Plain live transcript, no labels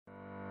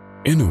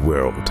In a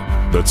world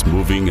that's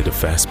moving at a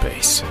fast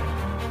pace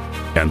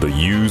and the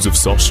use of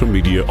social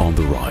media on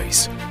the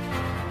rise,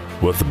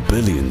 with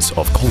billions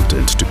of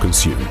content to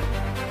consume,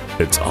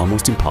 it's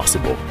almost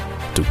impossible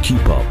to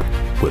keep up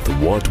with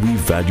what we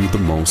value the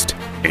most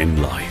in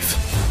life.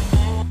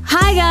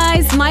 Hi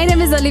guys, my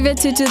name is Olivia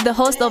Tutu, the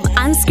host of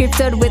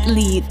Unscripted with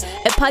Liv,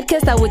 a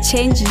podcast that will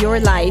change your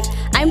life.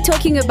 I'm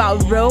talking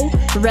about raw,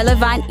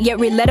 relevant, yet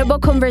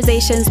relatable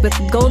conversations with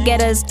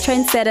go-getters,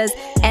 trendsetters,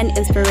 and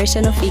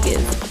inspirational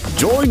figures.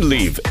 Join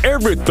Liv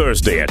every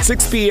Thursday at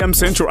 6 p.m.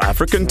 Central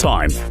African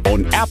Time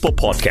on Apple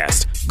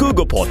Podcast,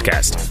 Google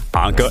Podcast,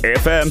 Anchor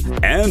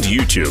FM, and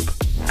YouTube.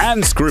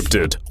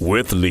 Unscripted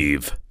with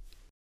Liv.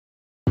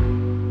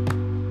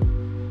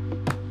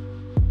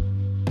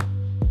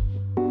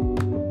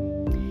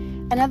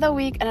 Another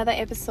week, another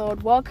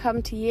episode.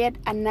 Welcome to yet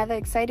another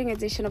exciting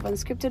edition of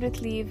Unscripted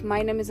with Liv.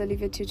 My name is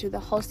Olivia Tutu,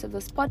 the host of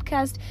this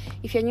podcast.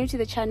 If you're new to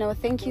the channel,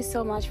 thank you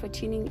so much for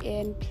tuning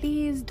in.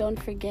 Please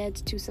don't forget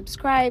to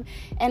subscribe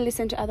and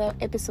listen to other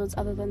episodes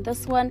other than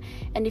this one.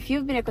 And if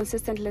you've been a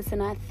consistent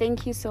listener,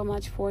 thank you so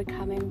much for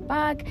coming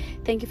back.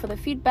 Thank you for the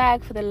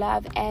feedback, for the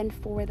love, and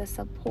for the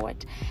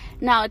support.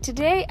 Now,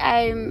 today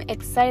I'm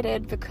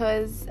excited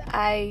because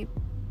I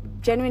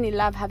genuinely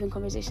love having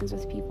conversations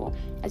with people.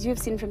 As you've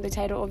seen from the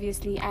title,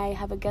 obviously I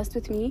have a guest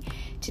with me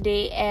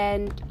today,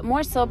 and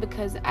more so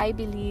because I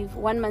believe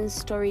one man's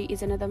story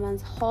is another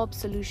man's hope,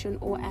 solution,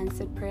 or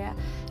answered prayer.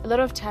 A lot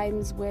of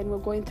times when we're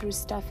going through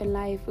stuff in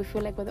life, we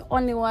feel like we're the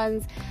only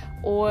ones,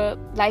 or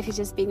life is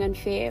just being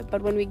unfair.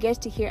 But when we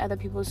get to hear other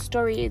people's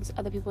stories,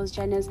 other people's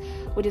journeys,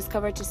 we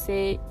discover to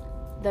say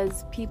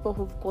there's people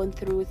who've gone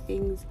through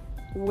things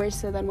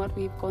worse than what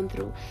we've gone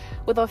through.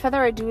 Without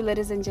further ado,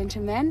 ladies and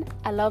gentlemen,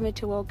 allow me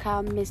to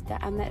welcome Mr.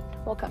 Ahmed.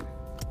 Welcome.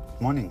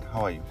 Morning,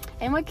 how are you?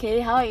 I'm okay,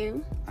 how are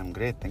you? I'm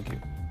great, thank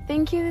you.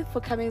 Thank you for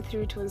coming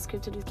through to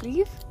Unscripted with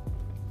Liv.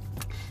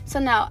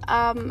 So now,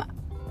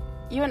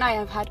 you and I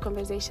have had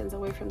conversations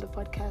away from the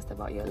podcast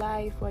about your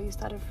life, where you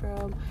started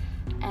from,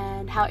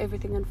 and how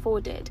everything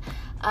unfolded.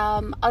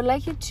 I'd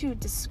like you to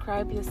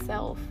describe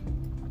yourself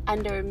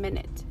under a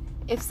minute.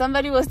 If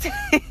somebody was to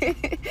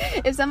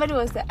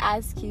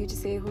ask you to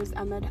say who's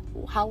Ahmed,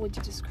 how would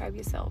you describe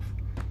yourself?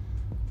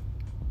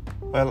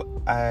 Well,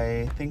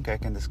 I think I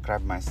can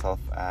describe myself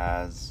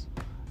as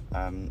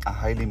a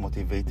highly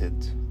motivated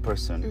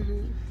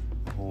person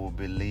who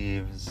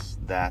believes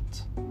that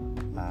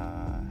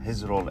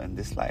his role in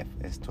this life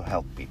is to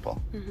help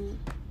people.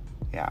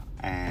 Yeah,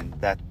 and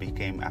that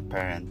became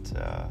apparent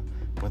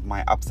with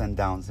my ups and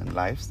downs in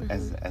life,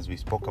 as we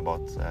spoke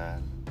about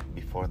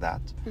before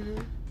that.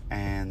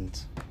 And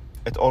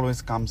it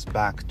always comes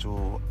back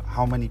to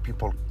how many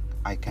people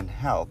I can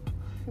help,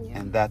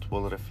 and that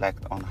will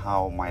reflect on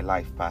how my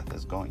life path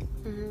is going.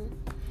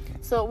 Okay.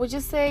 So would you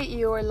say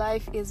your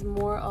life is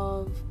more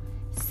of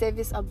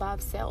service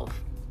above self?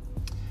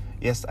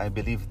 Yes, I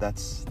believe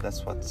that's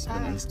what's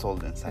been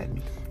installed inside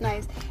me.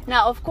 Nice.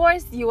 Now, of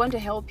course, you want to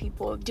help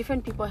people.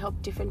 Different people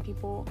help different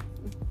people.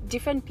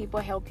 Different people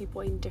help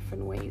people in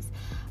different ways.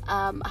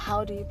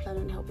 How do you plan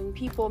on helping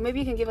people? Maybe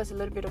you can give us a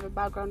little bit of a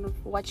background of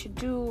what you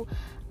do,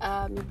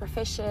 your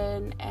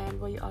profession, and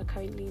where you are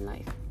currently in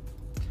life.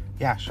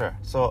 Yeah, sure.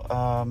 So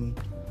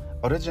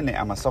originally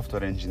I'm a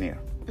software engineer,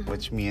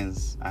 which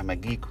means I'm a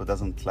geek who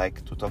doesn't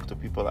like to talk to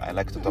people. I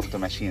like to talk to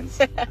machines.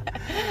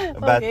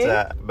 But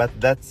that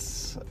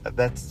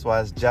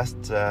was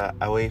just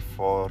a way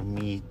for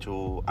me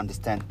to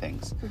understand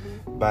things.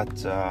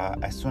 But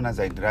as soon as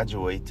I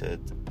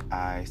graduated,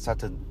 I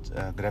started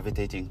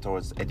gravitating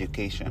towards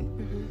education.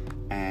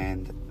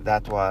 And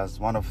that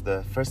was one of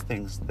the first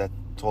things that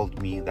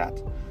told me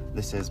that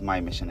this is my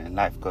mission in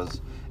life,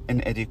 because in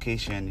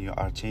education you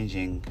are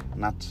changing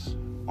not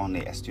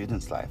only a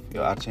student's life,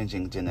 you are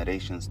changing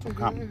generations to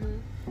come.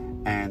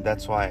 And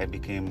that's why I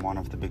became one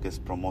of the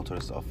biggest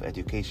promoters of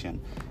education.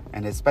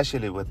 And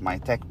especially with my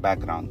tech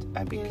background,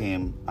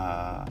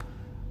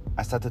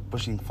 I started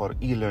pushing for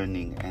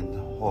e-learning and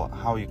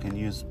how you can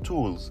use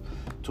tools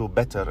to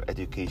better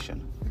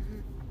education.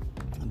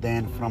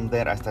 Then from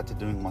there I started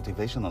doing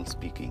motivational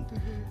speaking,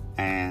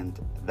 and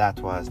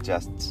that was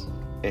just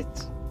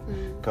it,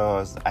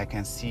 because I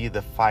can see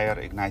the fire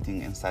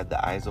igniting inside the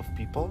eyes of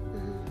people,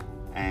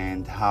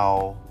 and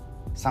how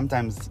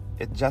sometimes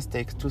it just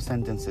takes 2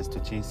 sentences to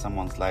change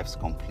someone's lives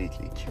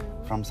completely. True.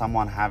 From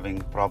someone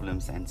having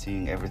problems and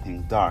seeing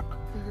everything dark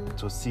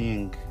to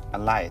seeing a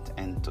light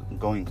and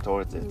going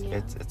towards it.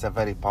 It's a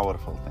very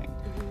powerful thing.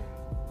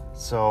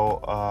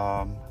 So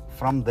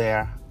from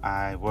there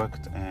I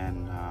worked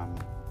in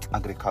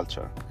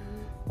agriculture,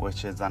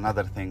 which is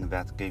another thing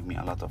that gave me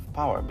a lot of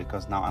power,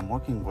 because now I'm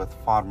working with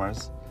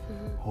farmers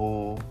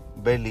who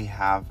barely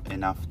have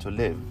enough to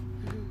live.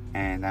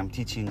 And I'm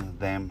teaching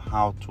them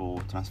how to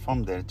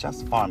transform their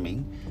just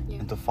farming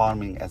into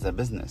farming as a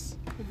business.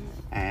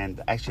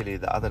 And actually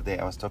the other day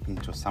I was talking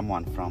to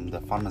someone from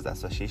the Farmers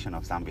Association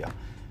of Zambia,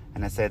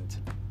 and I said,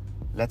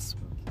 let's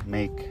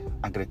make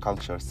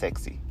agriculture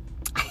sexy.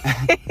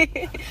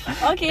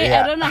 Okay,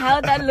 yeah. I don't know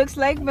how that looks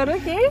like, but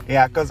okay.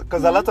 Yeah,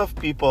 because a lot of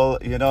people,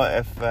 you know,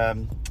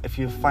 if if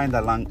you find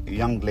a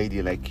young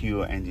lady like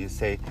you and you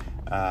say,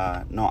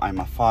 no, I'm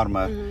a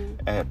farmer,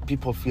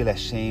 people feel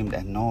ashamed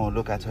and no,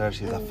 look at her,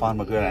 she's a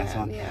farmer girl and so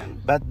on. Yeah.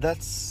 But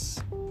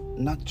that's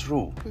not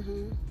true.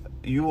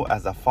 You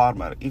as a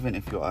farmer, even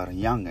if you are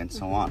young and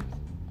so on,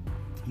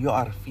 you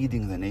are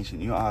feeding the nation.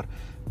 You are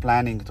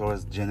planning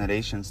towards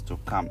generations to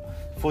come.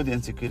 Food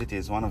insecurity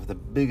is one of the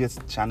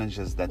biggest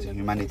challenges that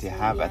humanity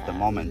have at the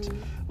moment.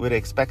 We're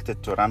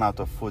expected to run out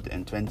of food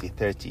in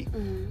 2030.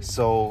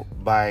 So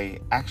by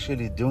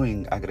actually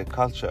doing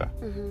agriculture,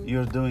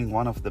 you're doing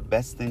one of the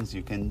best things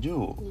you can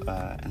do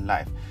in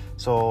life.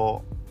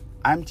 So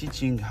I'm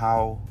teaching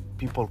how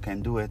people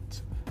can do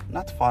it,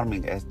 not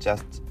farming as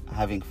just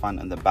having fun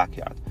in the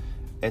backyard.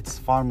 It's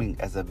farming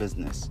as a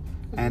business.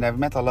 And I've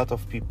met a lot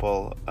of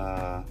people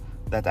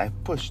that I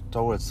push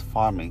towards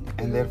farming,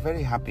 and they're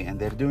very happy, and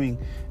they're doing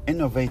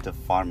innovative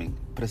farming,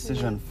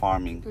 precision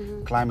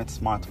farming, climate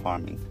smart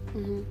farming.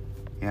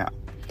 Yeah.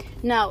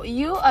 Now,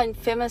 you are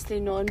famously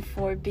known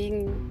for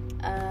being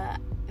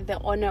the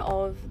owner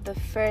of the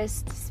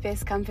first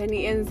space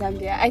company in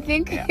Zambia. I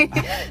think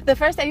the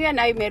first time you and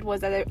I met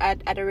was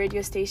at a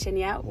radio station.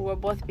 Yeah, we were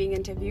both being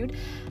interviewed,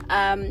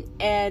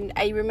 and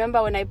I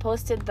remember when I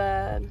posted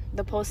the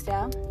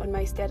poster on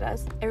my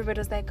status, everybody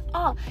was like,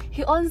 "Oh,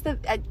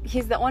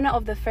 he's the owner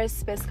of the first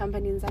space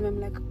company in Zambia." I'm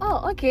like,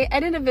 "Oh, okay. I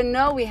didn't even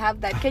know we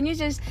have that. Can you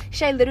just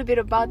share a little bit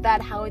about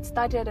that, how it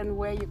started, and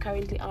where you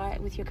currently are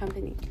with your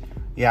company?"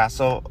 Yeah.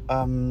 So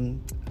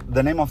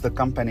the name of the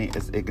company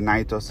is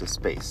Ignitos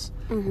Space.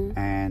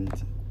 And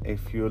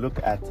if you look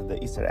at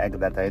the Easter egg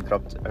that I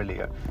dropped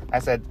earlier, I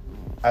said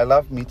I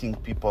love meeting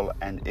people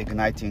and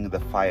igniting the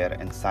fire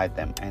inside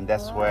them, and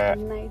that's where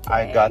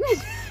I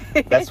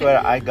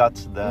got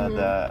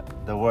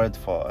the word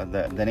for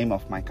the name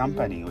of my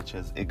company, which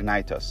is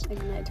Ignitos.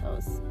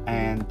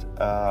 And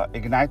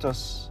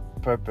Ignitos'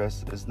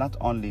 purpose is not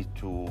only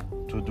to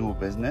do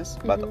business,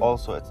 but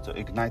also it's to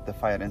ignite the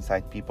fire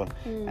inside people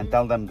and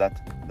tell them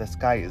that the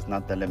sky is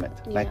not the limit.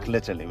 Like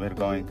literally, we're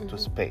going to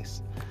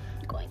space.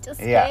 Going to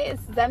space,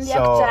 Zambia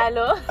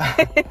Chalo.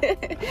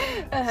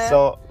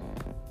 So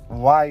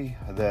why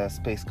the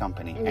space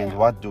company and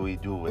what do we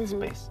do with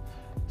space?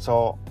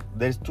 So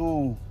there's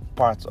two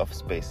parts of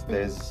space.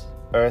 There's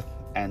Earth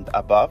and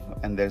above,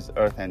 and there's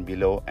Earth and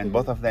below, and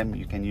both of them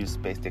you can use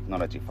space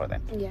technology for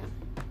them.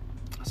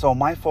 So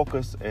my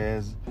focus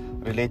is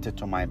related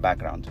to my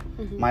background.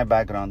 My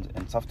background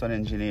in software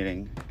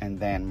engineering, and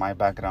then my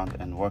background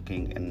in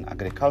working in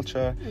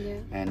agriculture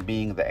and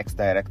being the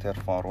ex-director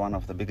for one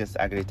of the biggest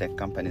agri-tech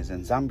companies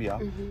in Zambia.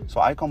 So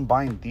I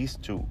combined these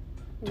two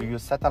to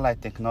use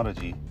satellite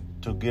technology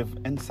to give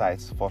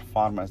insights for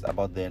farmers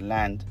about their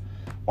land,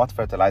 what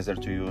fertilizer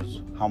to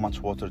use, how much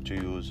water to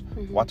use,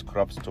 what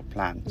crops to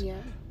plant,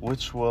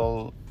 which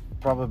will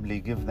probably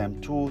give them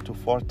 2 to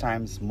 4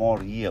 times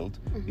more yield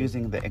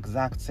using the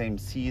exact same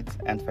seeds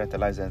and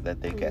fertilizer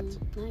that they get.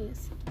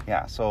 Nice.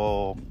 Yeah,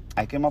 so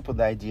I came up with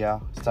the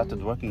idea,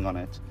 started working on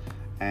it,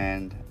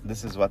 and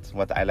this is what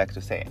I like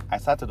to say. I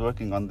started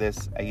working on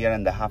this a year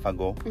and a half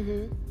ago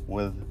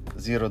with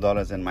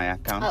 $0 in my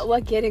account. We're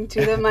getting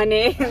to the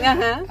money.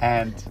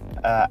 And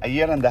a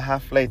year and a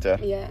half later,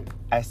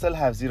 I still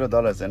have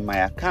 $0 in my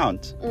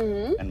account,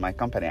 in my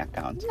company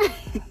account.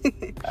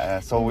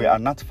 So we are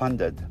not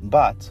funded,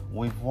 but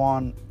we've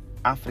won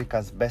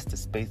Africa's Best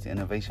Space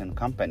Innovation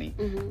Company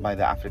by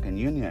the African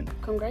Union.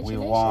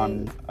 Congratulations. We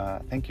won,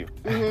 thank you.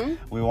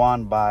 We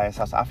won by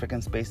South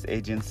African Space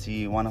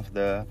Agency, one of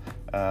the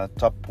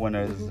top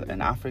winners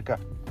in Africa.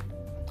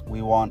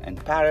 We won in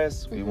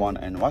Paris, we won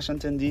in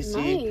Washington,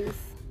 D.C. Nice.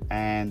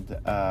 And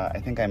I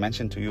think I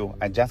mentioned to you,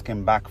 I just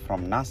came back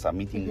from NASA,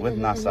 meeting with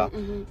NASA,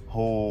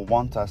 who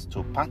want us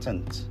to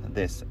patent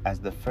this as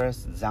the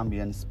first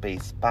Zambian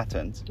space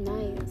patent.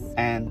 Nice.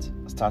 And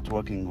start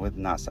working with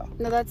NASA.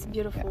 No, that's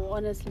beautiful.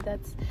 Honestly,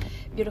 that's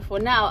beautiful.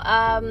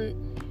 Now,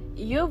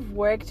 you've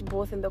worked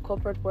both in the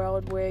corporate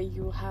world where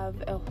you have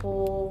a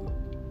whole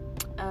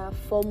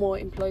formal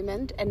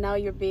employment, and now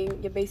you're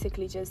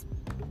basically just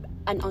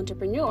an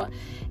entrepreneur.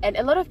 And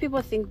a lot of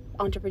people think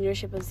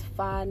entrepreneurship is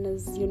fun,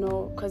 as you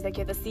know, because like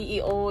you're the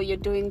CEO, you're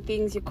doing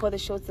things, you call the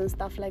shots and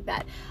stuff like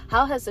that.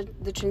 How has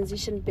the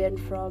transition been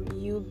from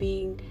you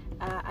being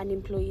an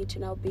employee to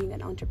now being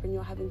an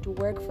entrepreneur, having to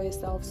work for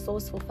yourself,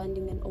 source for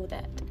funding and all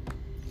that?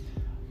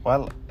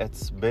 Well,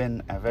 it's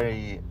been a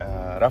very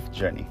rough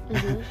journey.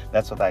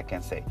 That's what I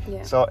can say.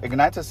 Yeah. So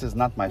Ignitos is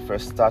not my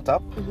first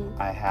startup.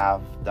 I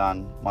have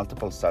done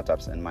multiple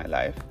startups in my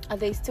life. Are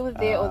they still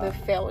there or they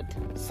failed?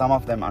 Some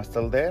of them are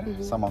still there.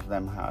 Some of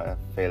them have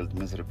failed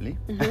miserably.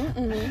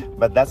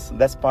 But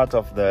that's part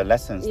of the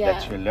lessons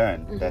that you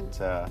learn,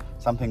 that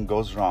something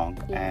goes wrong,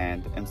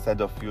 and instead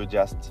of you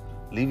just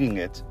leaving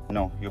it,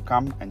 no, you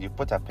come and you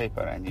put a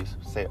paper and you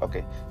say,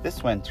 okay,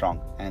 this went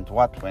wrong and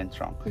what went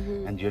wrong,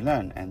 and you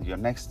learn, and your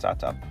next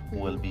startup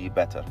will be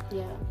better.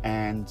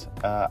 And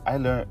I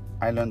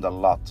learned a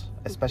lot,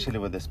 especially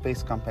with the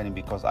space company,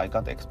 because I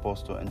got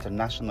exposed to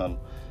international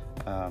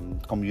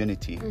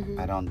community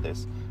around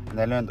this,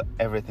 and I learned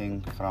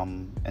everything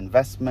from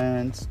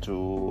investments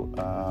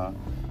to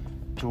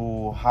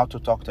to how to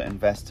talk to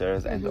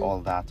investors and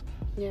all that.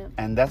 Yeah.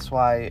 And that's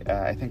why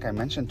I think I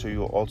mentioned to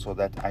you also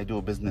that I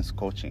do business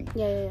coaching.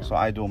 Yeah. So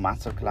I do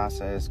master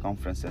classes,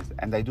 conferences,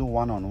 and I do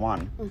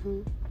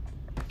one-on-one.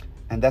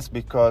 And that's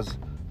because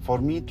for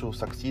me to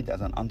succeed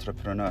as an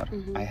entrepreneur,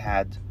 I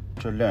had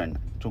to learn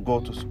to go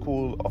to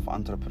school of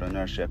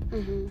entrepreneurship,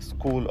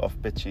 school of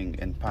pitching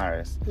in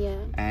Paris. Yeah.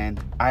 And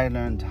I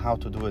learned how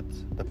to do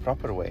it the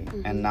proper way.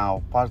 And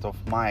now part of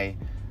my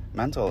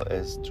mental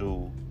is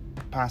to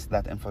pass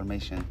that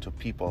information to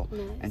people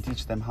and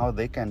teach them how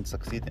they can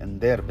succeed in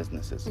their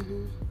businesses.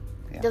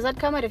 Yeah. Does that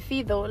come at a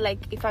fee though? Like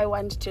if I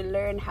want to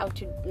learn how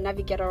to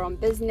navigate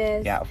around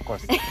business? Yeah, of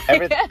course.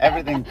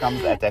 Everything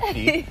comes at a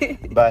fee.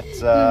 But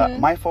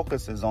my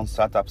focus is on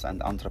startups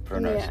and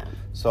entrepreneurs. Yeah.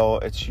 So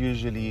it's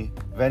usually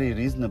very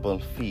reasonable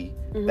fee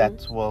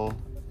that will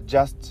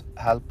just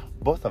help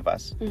both of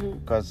us,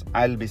 because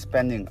I'll be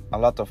spending a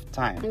lot of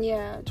time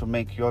to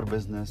make your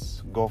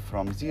business go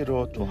from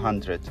 0 to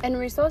 100. And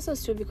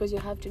resources too, because you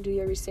have to do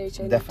your research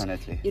and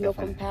Definitely.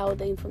 compile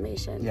the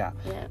information. Yeah.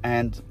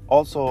 And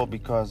also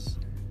because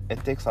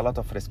it takes a lot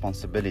of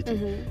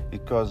responsibility,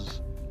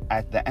 because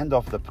at the end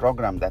of the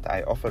program that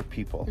I offer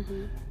people,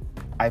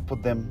 I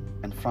put them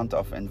in front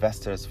of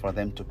investors for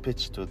them to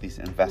pitch to these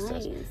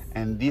investors. Nice.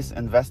 And these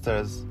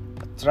investors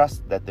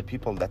trust that the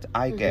people that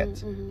I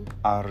get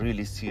are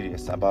really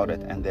serious about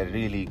it, and they're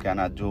really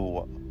gonna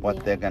do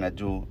what they're gonna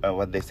do,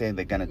 what they say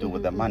they're gonna do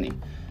with the money.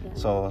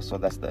 So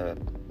that's the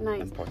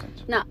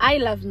important. Now, I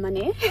love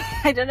money.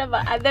 I don't know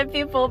about other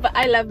people, but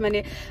I love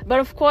money. But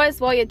of course,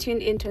 while you're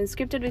tuned into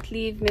Unscripted with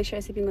Liv, make sure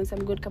you're sipping on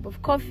some good cup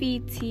of coffee,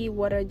 tea,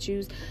 water,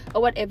 juice,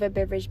 or whatever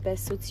beverage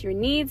best suits your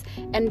needs.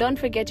 And don't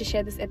forget to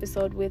share this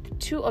episode with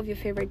 2 of your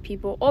favorite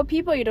people or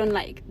people you don't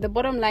like. The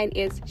bottom line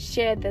is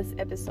share this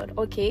episode,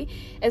 okay?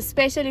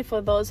 Especially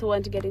for those who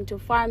want to get into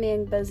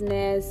farming,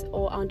 business,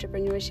 or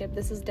entrepreneurship.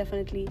 This is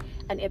definitely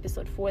an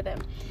episode for them.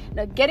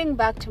 Now, getting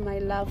back to my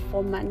love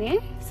for money,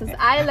 since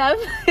I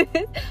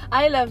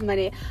love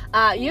money.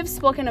 You've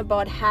spoken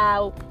about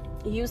how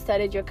you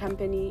started your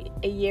company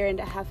a year and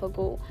a half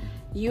ago.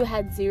 You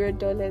had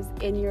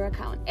 $0 in your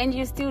account and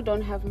you still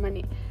don't have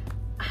money.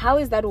 How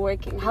is that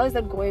working? How is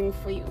that going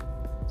for you?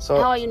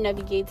 So how are you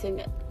navigating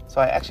it?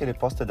 So I actually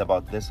posted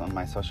about this on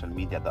my social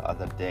media the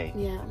other day.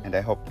 Yeah. And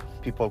I hope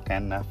people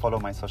can follow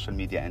my social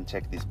media and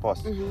check these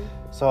posts.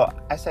 So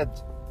I said,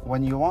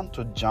 when you want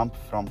to jump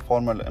from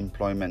formal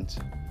employment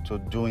to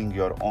doing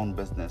your own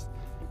business,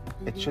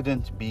 it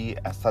shouldn't be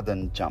a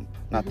sudden jump.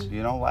 Not,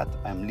 you know what,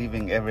 I'm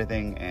leaving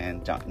everything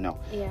and jump. No.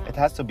 Yeah. It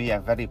has to be a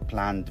very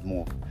planned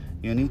move.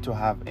 You need to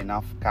have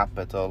enough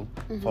capital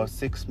for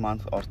 6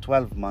 months or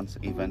 12 months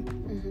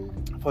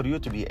even for you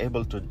to be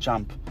able to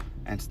jump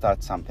and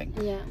start something.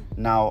 Yeah.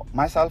 Now,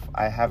 myself,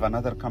 I have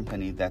another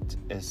company that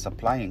is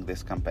supplying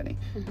this company,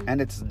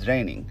 and it's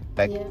draining.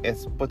 Like,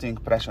 it's putting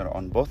pressure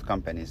on both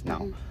companies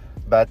now.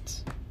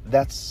 But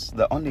that's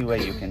the only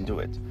way you can do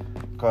it.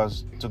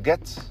 Because to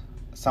get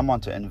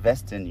someone to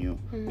invest in you,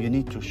 you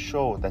need to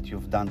show that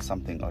you've done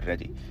something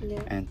already.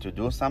 And to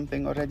do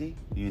something already,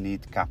 you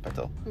need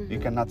capital. You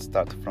cannot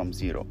start from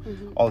zero.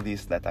 All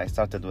these that I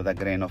started with a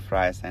grain of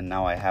rice and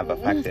now I have a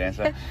factory. And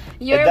so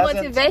you're a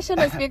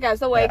motivational speaker,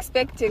 so we're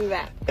expecting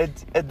that.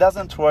 It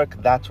doesn't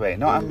work that way.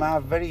 No, I'm a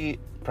very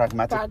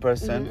pragmatic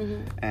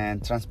person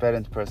and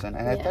transparent person.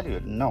 And I tell you,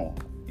 no,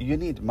 you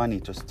need money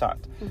to start.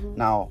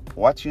 Now,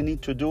 what you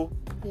need to do,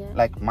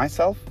 like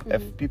myself,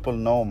 if people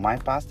know my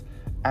past,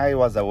 I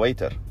was a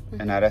waiter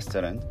in a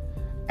restaurant,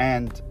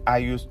 and I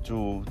used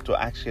to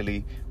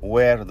actually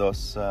wear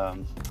those,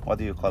 what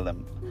do you call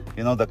them?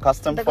 You know, the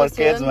custom for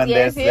kids when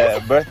there's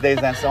birthdays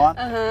and so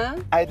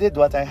on. I did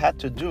what I had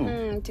to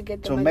do to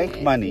get to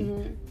make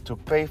money, to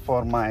pay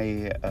for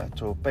my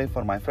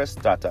first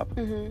startup.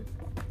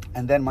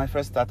 And then my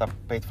first startup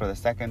paid for the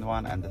second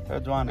one and the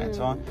third one and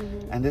so on.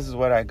 And this is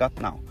where I got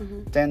now.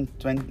 10,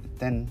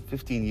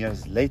 15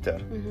 years later,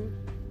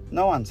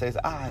 no one says,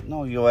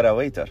 no, you were a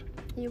waiter.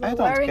 You were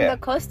wearing the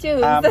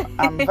costumes.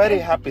 I'm very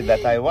happy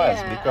that I was,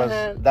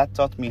 because that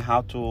taught me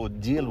how to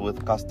deal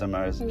with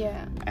customers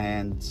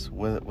and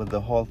with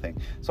the whole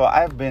thing. So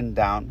I've been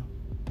down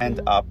and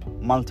up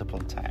multiple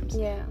times,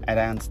 and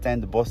I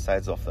understand both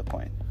sides of the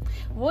coin.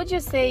 Would you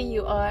say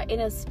you are in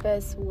a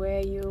space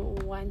where you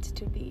want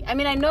to be? I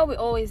mean, I know we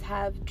always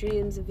have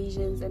dreams,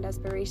 visions, and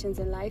aspirations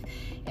in life,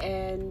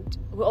 and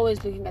we're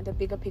always looking at the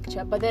bigger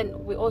picture, but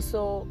then we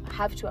also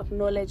have to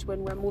acknowledge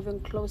when we're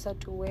moving closer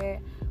to where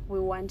we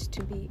want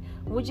to be.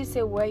 Would you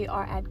say where you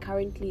are at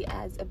currently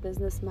as a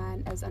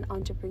businessman, as an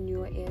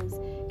entrepreneur, is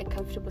a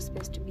comfortable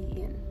space to be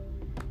in?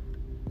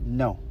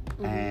 No,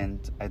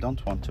 and I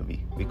don't want to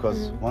be,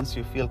 because once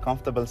you feel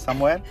comfortable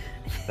somewhere,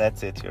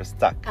 that's it, you're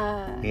stuck.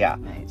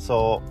 Nice.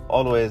 So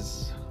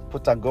always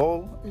put a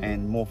goal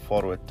and move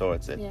forward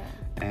towards it.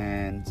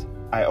 And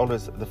I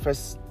always, the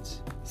first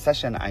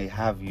session I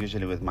have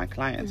usually with my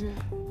clients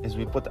is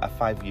we put a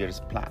 5 years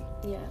plan.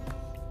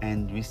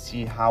 And we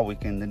see how we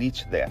can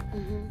reach there.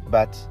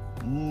 But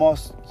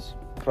most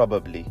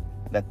probably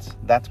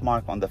that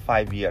mark on the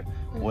 5 year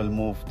will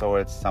move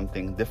towards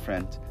something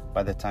different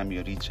by the time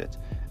you reach it.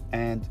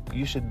 And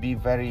you should be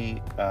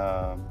very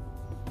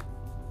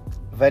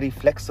very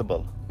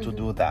flexible to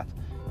do that.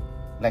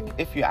 Like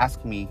if you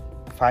ask me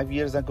 5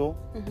 years ago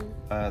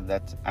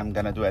that I'm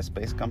gonna do a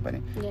space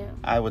company,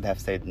 I would have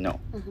said no,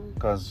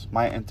 because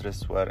my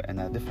interests were in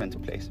a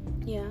different place.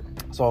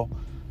 So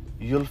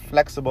you're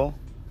flexible,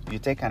 you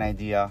take an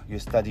idea, you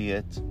study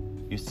it,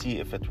 you see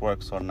if it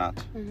works or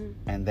not,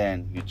 and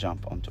then you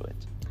jump onto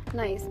it.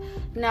 Nice.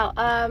 Now,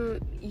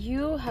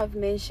 you have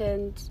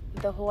mentioned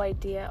the whole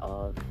idea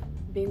of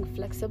being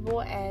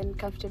flexible, and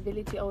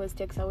comfortability always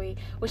takes away,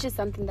 which is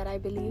something that I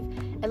believe.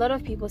 A lot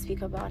of people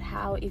speak about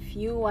how if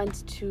you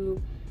want to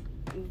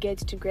get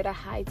to greater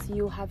heights,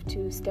 you have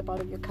to step out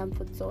of your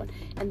comfort zone,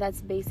 and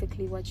that's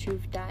basically what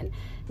you've done.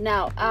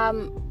 Now,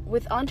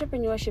 with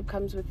entrepreneurship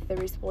comes with the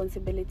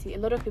responsibility. A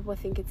lot of people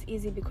think it's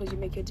easy because you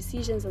make your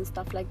decisions and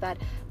stuff like that,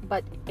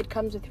 but it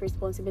comes with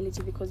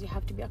responsibility because you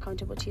have to be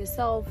accountable to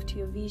yourself, to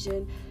your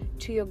vision,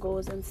 to your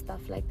goals and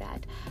stuff like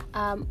that.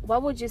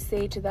 What would you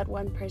say to that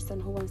one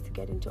person who wants to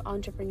get into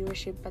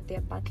entrepreneurship but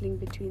they're battling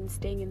between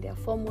staying in their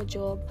formal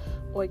job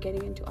or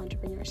getting into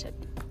entrepreneurship?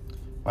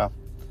 Well,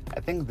 I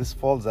think this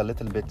falls a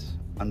little bit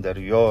under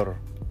your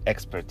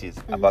expertise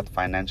about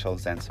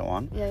financials and so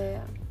on.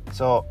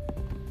 So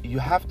you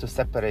have to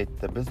separate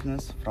the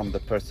business from the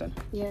person.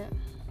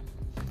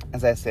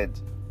 As I said,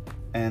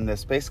 in the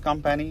space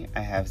company, I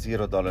have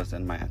 $0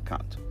 in my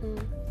account.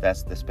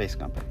 That's the space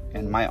company.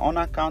 In my own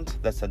account,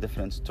 that's a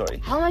different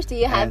story. How much do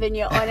you have in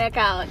your own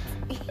account?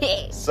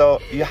 So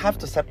you have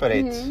to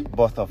separate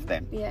both of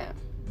them.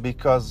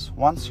 Because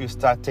once you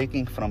start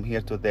taking from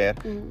here to there,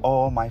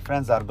 oh, my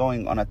friends are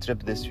going on a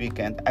trip this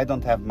weekend, I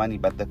don't have money,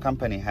 but the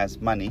company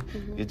has money,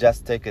 you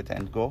just take it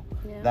and go,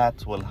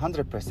 that will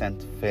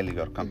 100% fail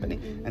your company.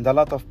 And a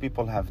lot of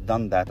people have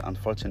done that,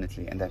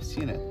 unfortunately, and I've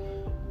seen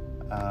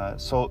it.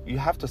 So you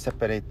have to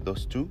separate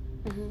those two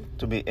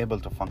to be able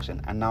to function.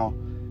 And now,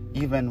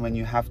 even when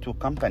you have two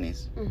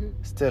companies,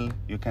 still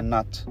you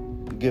cannot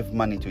give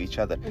money to each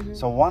other.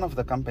 So one of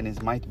the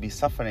companies might be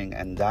suffering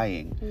and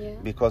dying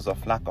because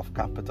of lack of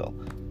capital,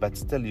 but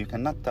still you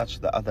cannot touch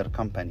the other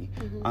company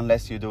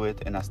unless you do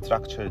it in a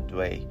structured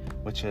way,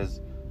 which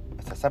is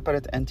it's a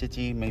separate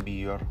entity. Maybe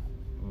you're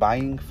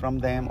buying from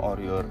them or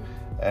you're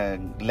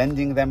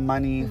lending them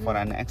money for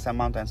an X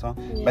amount and so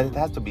on, but it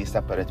has to be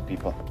separate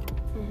people.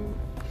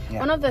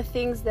 One of the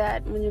things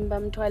that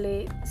Munyumba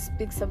Mtwale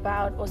speaks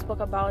about or spoke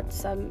about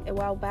a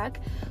while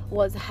back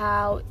was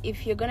how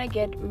if you're going to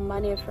get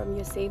money from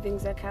your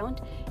savings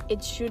account,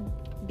 it should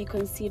be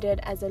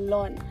considered as a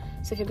loan.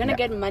 So if you're going to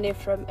get money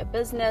from a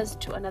business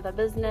to another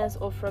business,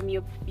 or from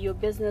your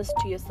business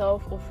to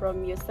yourself, or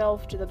from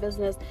yourself to the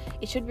business,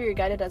 it should be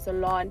regarded as a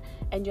loan,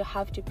 and you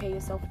have to pay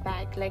yourself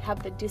back. Like,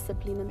 have the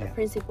discipline and the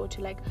principle to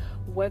like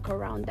work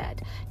around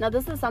that. Now,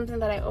 this is something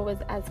that I always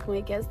ask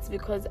my guests,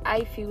 because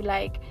I feel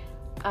like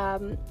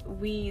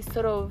we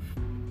sort of,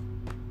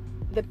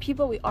 the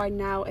people we are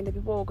now and the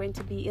people we're going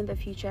to be in the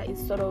future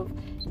is sort of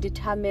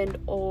determined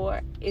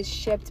or is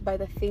shaped by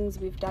the things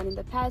we've done in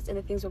the past and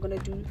the things we're going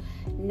to do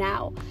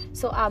now.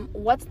 So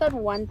what's that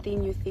one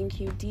thing you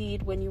think you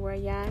did when you were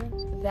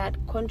young that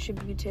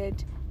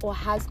contributed or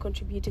has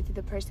contributed to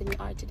the person you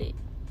are today?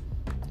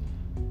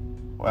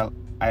 Well,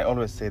 I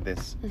always say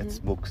this, it's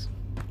books.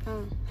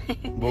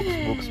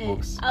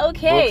 Books.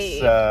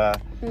 Okay.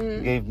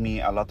 Books gave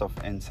me a lot of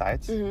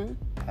insights.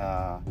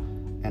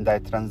 And I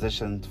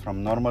transitioned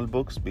from normal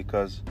books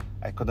because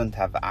I couldn't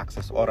have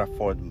access or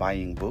afford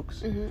buying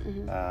books.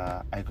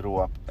 I grew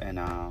up in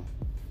a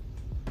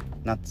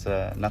not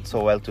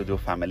so well-to-do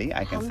family,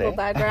 I can say.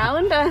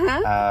 Background.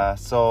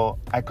 So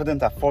I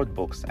couldn't afford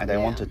books, and I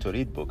wanted to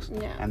read books.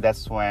 And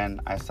that's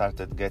when I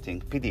started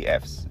getting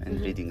PDFs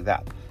and reading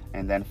that.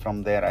 And then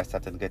from there, I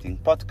started getting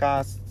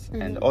podcasts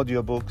and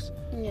audiobooks.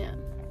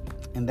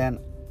 And then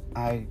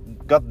I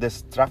got this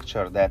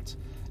structure that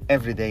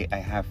every day I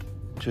have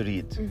to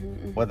read,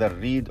 whether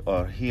read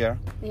or hear.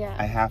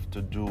 I have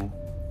to do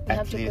you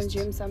have to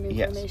consume some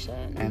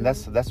information. And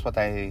that's what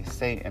I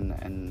say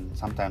in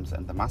sometimes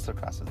in the master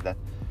classes, that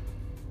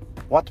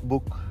what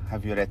book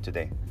have you read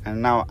today?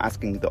 And now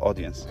asking the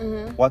audience,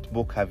 what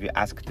book have you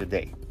asked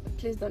today?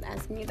 Please don't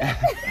ask me that.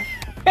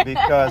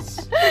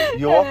 Because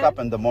you woke up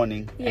in the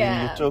morning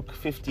and you took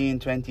 15,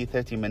 20,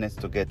 30 minutes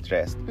to get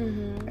dressed,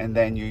 and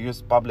then you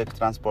use public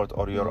transport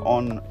or your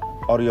own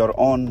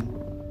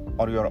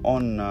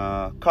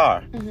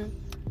car,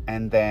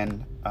 and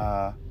then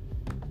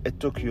it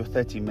took you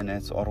 30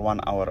 minutes or 1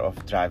 hour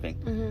of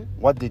driving.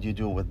 What did you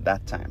do with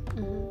that time?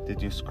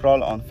 Did you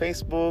scroll on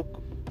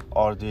Facebook,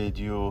 or did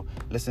you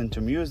listen to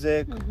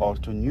music or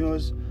to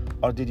news,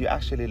 or did you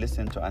actually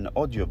listen to an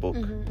audiobook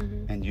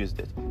and used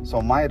it?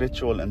 So my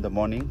ritual in the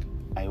morning,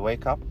 I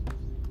wake up,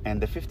 and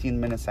the 15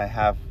 minutes I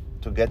have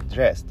to get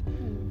dressed,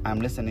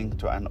 I'm listening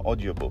to an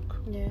audiobook.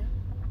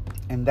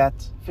 And that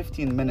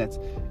 15 minutes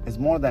is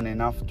more than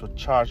enough to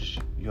charge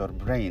your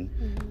brain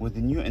with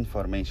new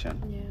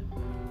information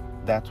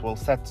that will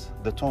set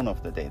the tone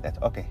of the day,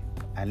 that, okay,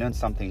 I learned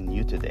something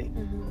new today,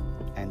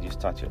 and you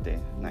start your day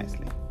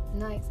nicely.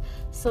 Nice.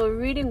 So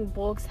reading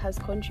books has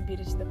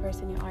contributed to the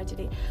person you are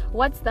today.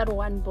 What's that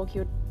one book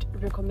you'd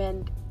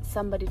recommend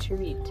somebody to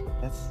read?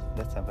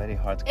 That's a very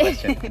hard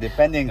question.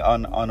 Depending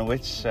on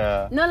which.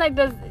 No, like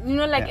there's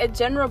a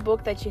general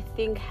book that you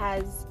think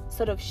has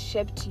sort of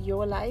shaped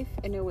your life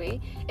in a way.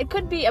 It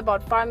could be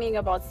about farming,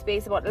 about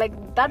space, about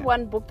like that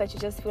one book that you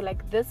just feel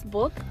like this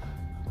book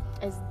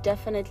is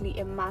definitely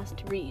a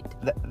must read.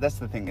 That's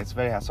the thing. It's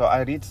very hard. So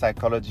I read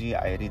psychology,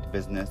 I read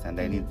business, and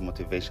I read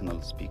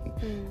motivational speaking.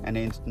 And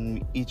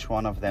in each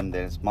one of them,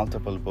 there's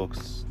multiple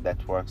books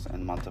that works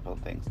in multiple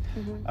things.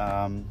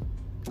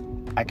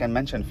 I can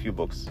mention a few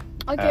books.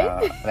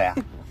 Okay.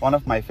 One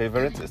of my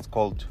favorites is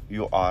called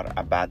 "You Are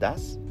a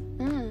Badass."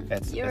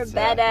 You're a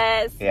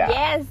badass.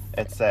 Yes.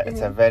 It's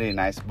a very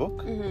nice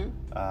book,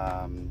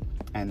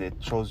 and it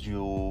shows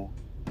you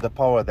the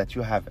power that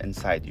you have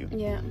inside you.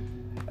 Yeah.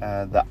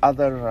 The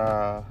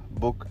other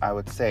book I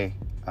would say,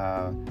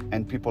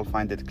 and people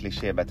find it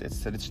cliche, but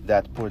it's Rich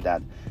Dad Poor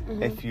Dad.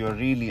 If you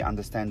really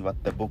understand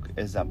what the book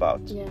is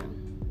about,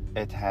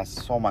 it has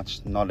so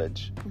much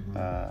knowledge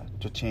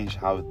to change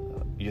how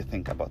you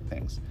think about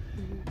things.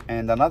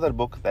 And another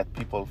book that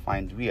people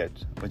find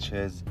weird, which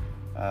is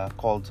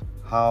called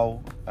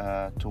How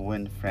to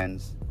Win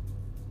Friends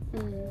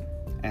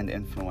and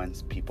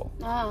Influence People.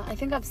 I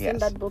think I've seen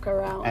that book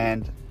around.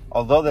 And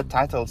although the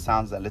title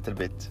sounds a little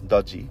bit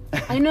dodgy,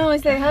 I know,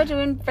 it's like How to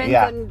Win Friends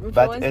and Influence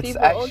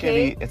People.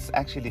 But it's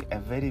actually a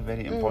very,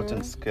 very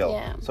important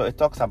skill. So it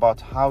talks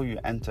about how you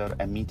enter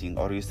a meeting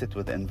or you sit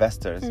with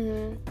investors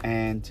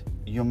and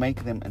you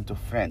make them into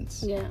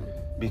friends.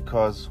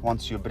 Because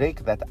once you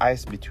break that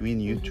ice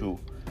between you two,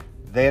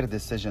 their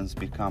decisions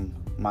become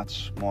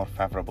much more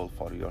favorable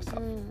for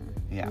yourself.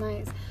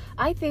 Nice.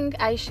 I think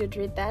I should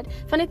read that.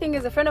 Funny thing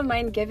is, a friend of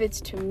mine gave it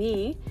to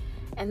me,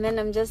 and then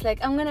I'm just like,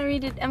 I'm gonna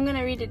read it,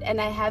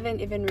 and I haven't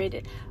even read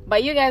it.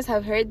 But you guys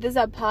have heard, these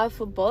are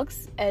powerful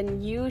books,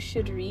 and you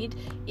should read.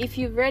 If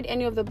you've read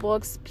any of the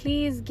books,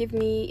 please give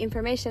me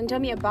information, tell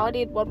me about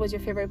it, what was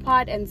your favorite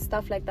part, and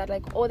stuff like that,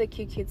 like all the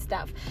cute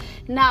stuff.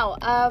 Now,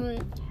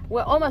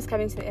 we're almost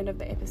coming to the end of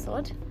the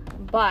episode,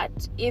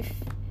 but if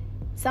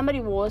somebody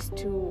was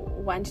to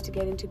want to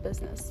get into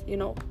business,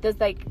 there's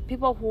like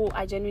people who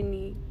are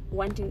genuinely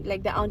wanting,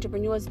 like the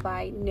entrepreneurs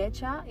by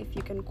nature, if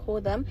you can call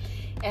them,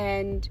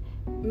 and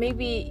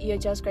maybe you're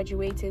just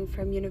graduating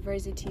from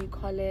university,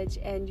 college,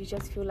 and you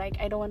just feel like,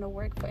 I don't want to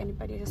work for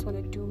anybody, I just want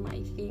to do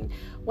my thing.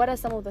 What are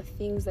some of the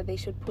things that they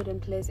should put in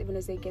place even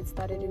as they get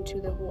started into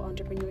the whole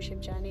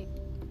entrepreneurship journey?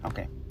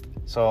 Okay,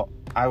 so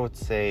I would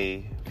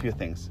say a few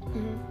things.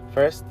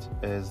 First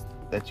is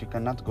that you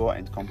cannot go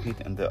and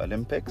compete in the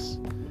Olympics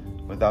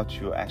without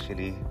you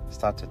actually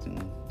started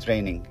in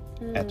training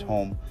at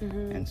home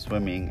and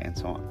swimming and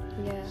so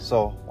on.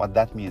 So what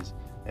that means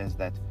is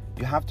that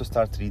you have to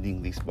start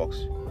reading these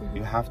books.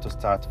 You have to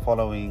start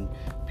following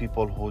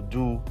people who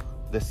do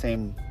the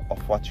same of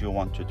what you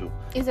want to do.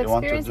 Is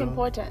experience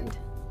important?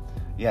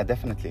 Yeah,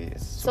 definitely.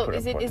 It's super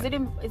important.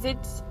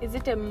 Is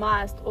it a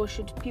must, or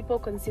should people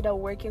consider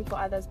working for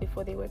others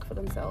before they work for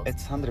themselves?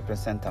 It's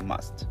 100% a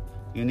must.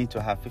 You need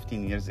to have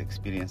 15 years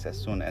experience as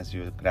soon as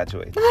you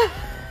graduate.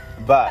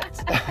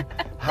 But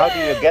how do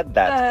you get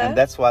that? And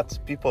that's what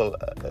people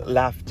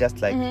laugh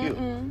just like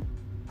you.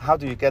 How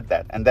do you get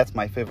that? And that's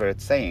my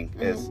favorite saying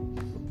is,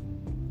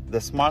 the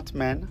smart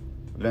man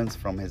learns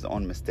from his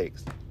own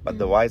mistakes, but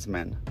the wise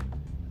man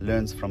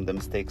learns from the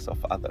mistakes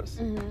of others.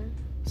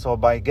 So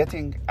by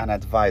getting an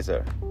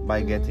advisor,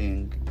 by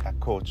getting a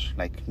coach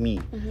like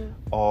me,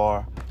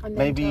 or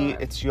maybe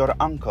it's your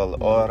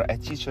uncle or a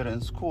teacher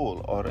in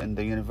school or in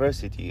the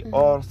university,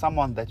 or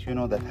someone that you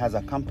know that has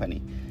a company,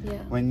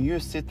 when you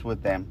sit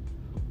with them,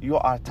 you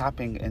are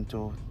tapping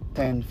into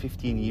 10,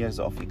 15 years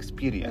of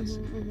experience.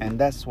 And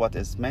that's what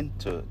is meant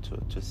to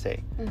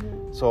say.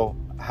 So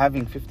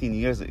having 15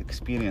 years of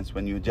experience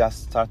when you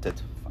just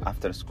started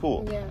after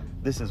school,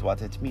 this is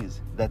what it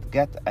means. That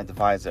get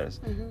advisors,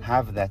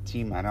 have that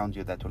team around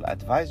you that will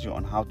advise you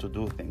on how to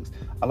do things.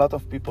 A lot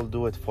of people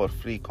do it for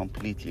free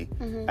completely,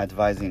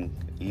 advising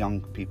young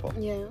people.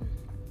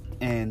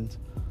 And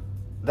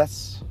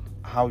that's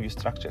how you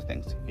structure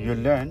things. You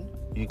learn,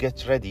 you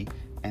get ready,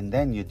 and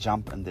then you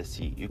jump in the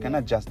sea. You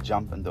cannot just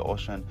jump in the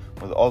ocean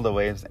with all the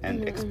waves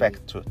and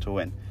expect to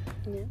win.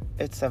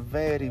 It's a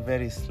very,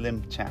 very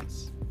slim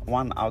chance.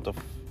 1 out of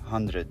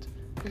 100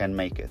 can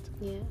make it.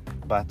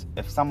 But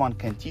if someone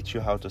can teach you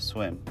how to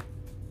swim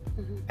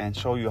and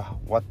show you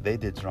what they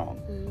did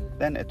wrong,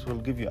 then it will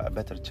give you a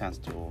better chance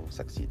to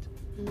succeed.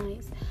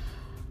 Nice.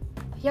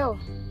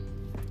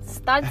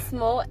 Start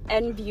small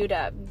and build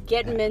up.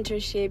 Get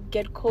mentorship,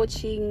 get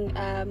coaching,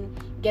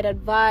 get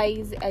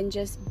advice, and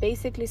just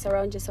basically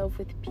surround yourself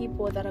with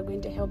people that are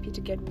going to help you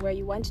to get where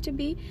you want to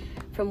be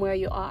from where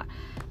you are.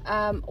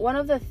 One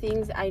of the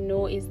things I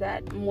know is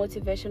that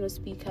motivational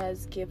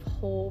speakers give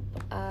hope,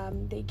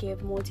 they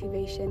give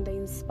motivation, they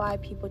inspire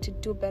people to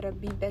do better,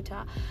 be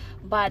better.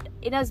 But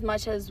in as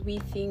much as we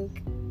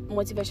think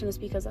motivational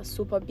speakers are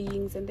super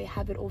beings and they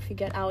have it all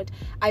figured out.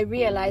 I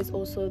realize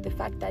also the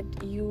fact that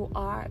you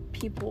are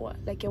people,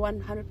 like you're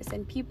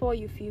 100% people.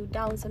 You feel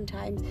down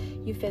sometimes,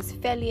 you face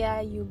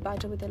failure, you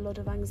battle with a lot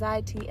of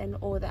anxiety and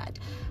all that.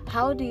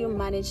 How do you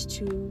manage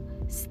to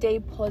stay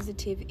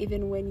positive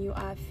even when you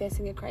are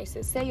facing a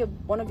crisis? Say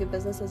one of your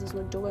businesses is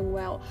not doing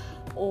well,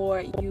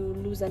 or you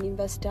lose an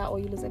investor, or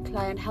you lose a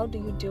client. How do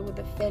you deal with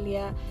the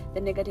failure,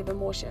 the negative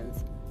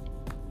emotions?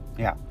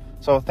 Yeah.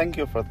 So thank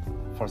you for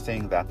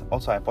saying that.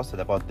 Also, I posted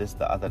about this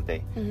the other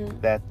day,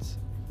 that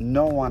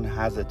no one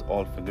has it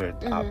all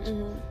figured out.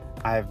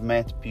 I've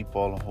met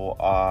people who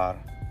are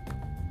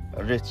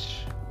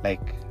rich,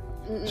 like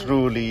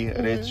truly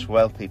rich,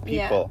 wealthy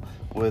people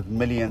with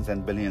millions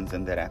and billions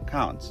in their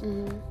accounts,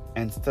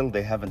 and still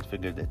they haven't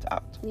figured it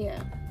out.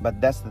 Yeah.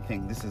 But that's the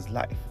thing. This is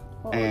life.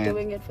 Or we're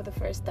doing it for the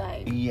first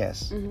time.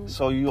 Yes.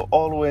 So you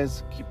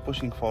always keep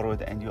pushing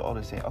forward, and you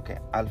always say, okay,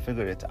 I'll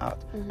figure it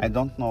out. I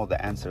don't know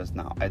the answers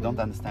now. I don't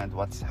understand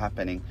what's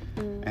happening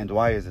and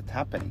why is it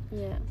happening.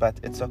 Yeah. But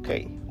it's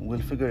okay.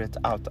 We'll figure it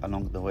out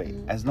along the way.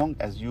 As long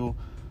as you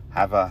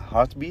have a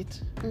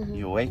heartbeat,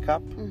 you wake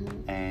up,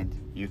 and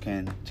you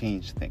can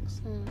change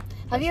things.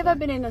 Have you ever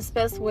been in a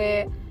space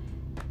where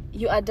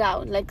you are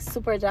down, like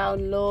super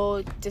down,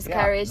 low,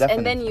 discouraged,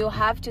 and then you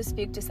have to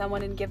speak to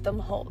someone and give them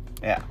hope?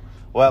 Yeah.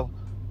 Well,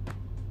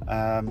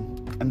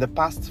 in the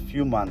past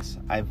few months,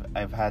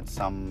 I've had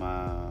some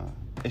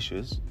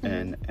issues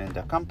in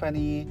the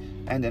company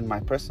and in my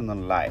personal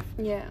life.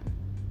 Yeah.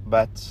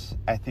 But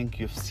I think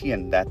you've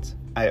seen that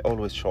I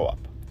always show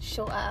up.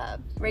 Show up,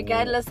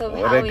 regardless of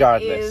how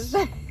it is.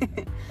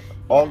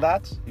 All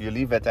that, you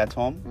leave it at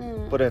home,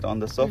 put it on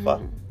the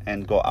sofa,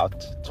 and go out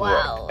to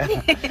work.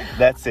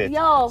 That's it.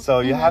 So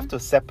you have to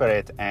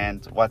separate,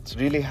 and what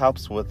really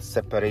helps with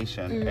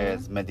separation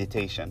is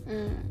meditation.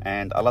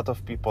 And a lot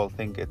of people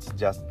think it's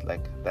just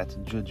like that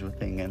juju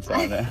thing and so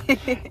on.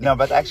 No,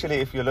 but actually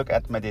if you look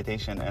at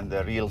meditation and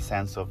the real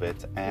sense of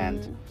it,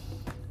 and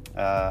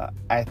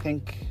I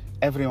think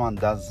everyone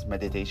does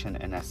meditation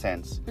in a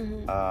sense,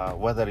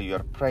 whether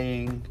you're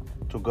praying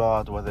to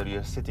God, whether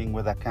you're sitting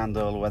with a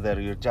candle, whether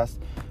you're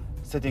just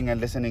sitting and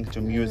listening to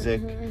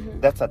music.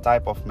 That's a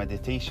type of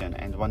meditation.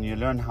 And when you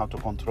learn how to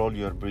control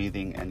your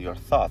breathing and your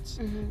thoughts,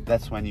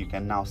 that's when you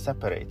can now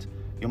separate.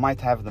 You might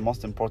have the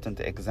most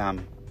important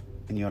exam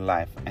in your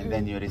life, and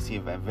then you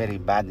receive a very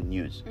bad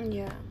news.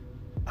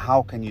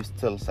 How can you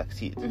still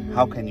succeed?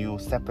 How can you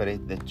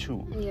separate the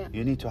two?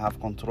 You need to have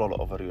control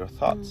over your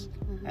thoughts,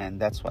 and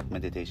that's what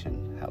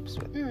meditation helps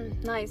with.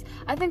 Nice.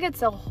 I think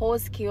it's a whole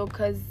skill,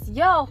 because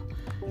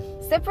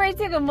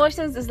separating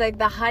emotions is like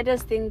the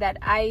hardest thing that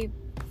I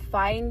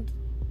find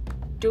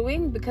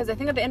doing, because I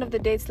think at the end of the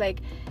day it's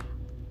like,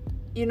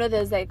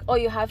 there's like,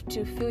 you have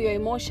to feel your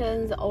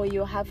emotions, or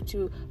you have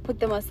to put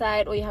them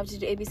aside, or you have to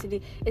do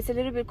ABCD. It's a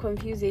little bit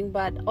confusing,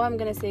 but all I'm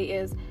gonna say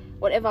is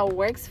whatever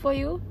works for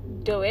you,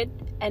 do it.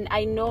 And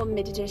I know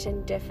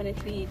meditation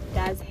definitely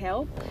does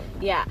help.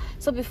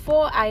 So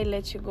before I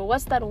let you go,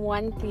 what's that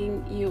one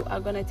thing you are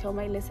gonna tell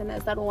my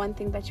listeners, that one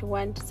thing that you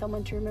want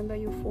someone to remember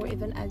you for,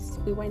 even as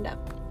we wind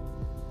up?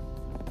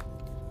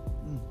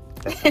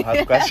 That's a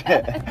hard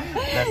question.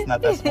 That's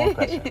not a small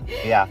question.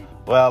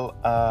 Well,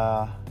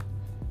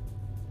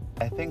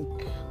 I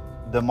think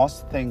the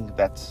most thing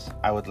that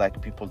I would like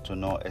people to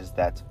know is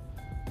that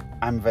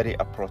I'm very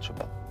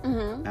approachable.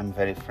 I'm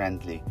very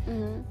friendly,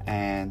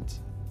 and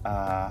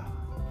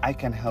I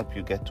can help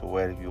you get to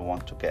where you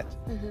want to get.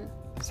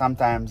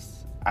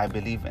 Sometimes I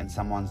believe in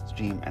someone's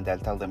dream, and I'll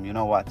tell them, you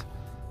know what,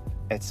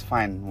 it's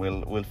fine.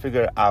 We'll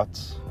figure out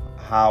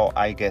how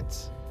I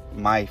get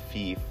my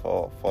fee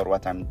for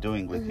what I'm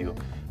doing with you,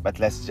 but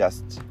let's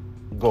just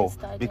go,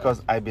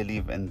 because I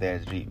believe in their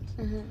dreams.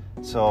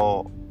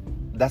 So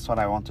that's what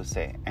I want to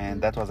say.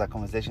 And that was a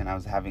conversation I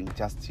was having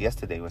just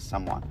yesterday with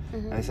someone,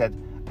 and they said,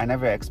 I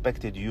never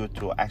expected you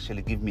to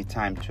actually give me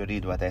time to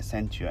read what I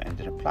sent you and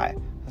reply.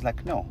 I was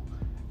like, no,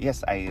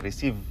 yes, I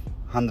receive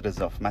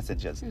hundreds of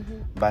messages,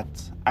 but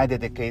I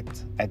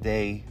dedicate a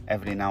day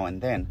every now and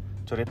then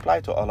to reply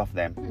to all of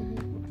them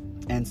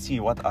and see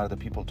what are the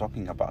people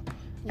talking about.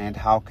 And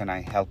how can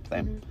I help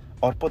them,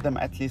 or put them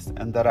at least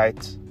in the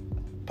right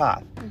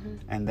path,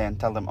 and then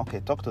tell them, okay,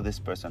 talk to this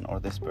person or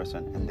this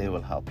person, and they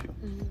will help you.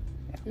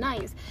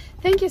 Nice.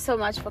 Thank you so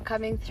much for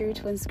coming through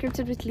to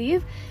Unscripted with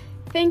Liv.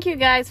 Thank you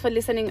guys for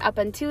listening up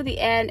until the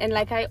end. And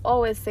like I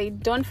always say,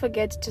 don't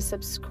forget to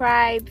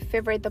subscribe,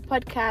 favorite the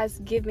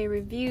podcast, give me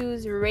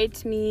reviews,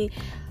 rate me.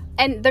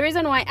 And the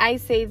reason why I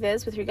say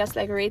this with regards to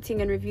like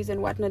rating and reviews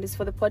and whatnot is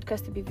for the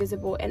podcast to be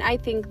visible. And I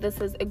think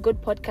this is a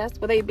good podcast,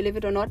 whether you believe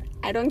it or not,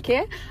 I don't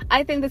care.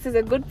 I think this is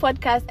a good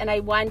podcast, and I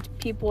want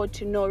people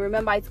to know.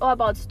 Remember, it's all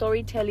about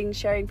storytelling,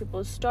 sharing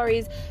people's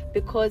stories,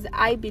 because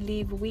I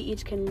believe we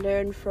each can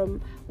learn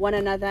from one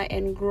another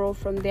and grow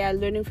from there,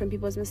 learning from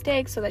people's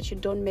mistakes so that you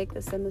don't make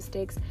the same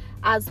mistakes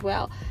as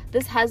well.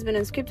 This has been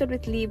Unscripted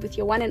with Liv, with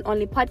your one and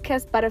only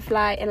podcast,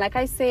 Butterfly. And like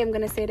I say, I'm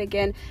going to say it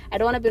again, I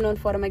don't want to be known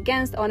for what I'm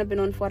against. I want to be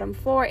known for what what I'm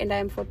for, and I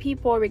am for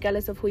people,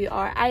 regardless of who you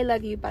are. I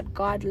love you, but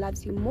God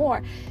loves you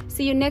more.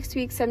 See you next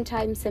week,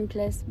 sometime,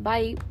 simplest.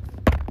 Bye.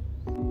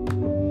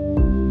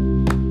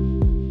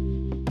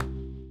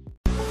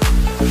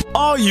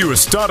 Are you a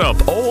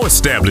startup or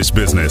established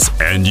business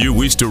and you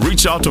wish to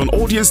reach out to an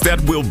audience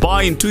that will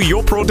buy into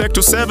your product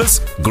or service?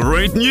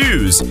 Great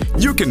news!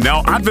 You can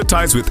now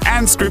advertise with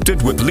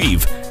Unscripted with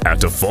Leave at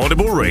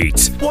affordable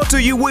rates. What are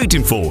you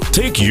waiting for?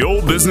 Take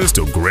your business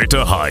to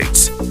greater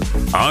heights.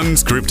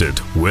 Unscripted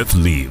with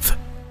Leave.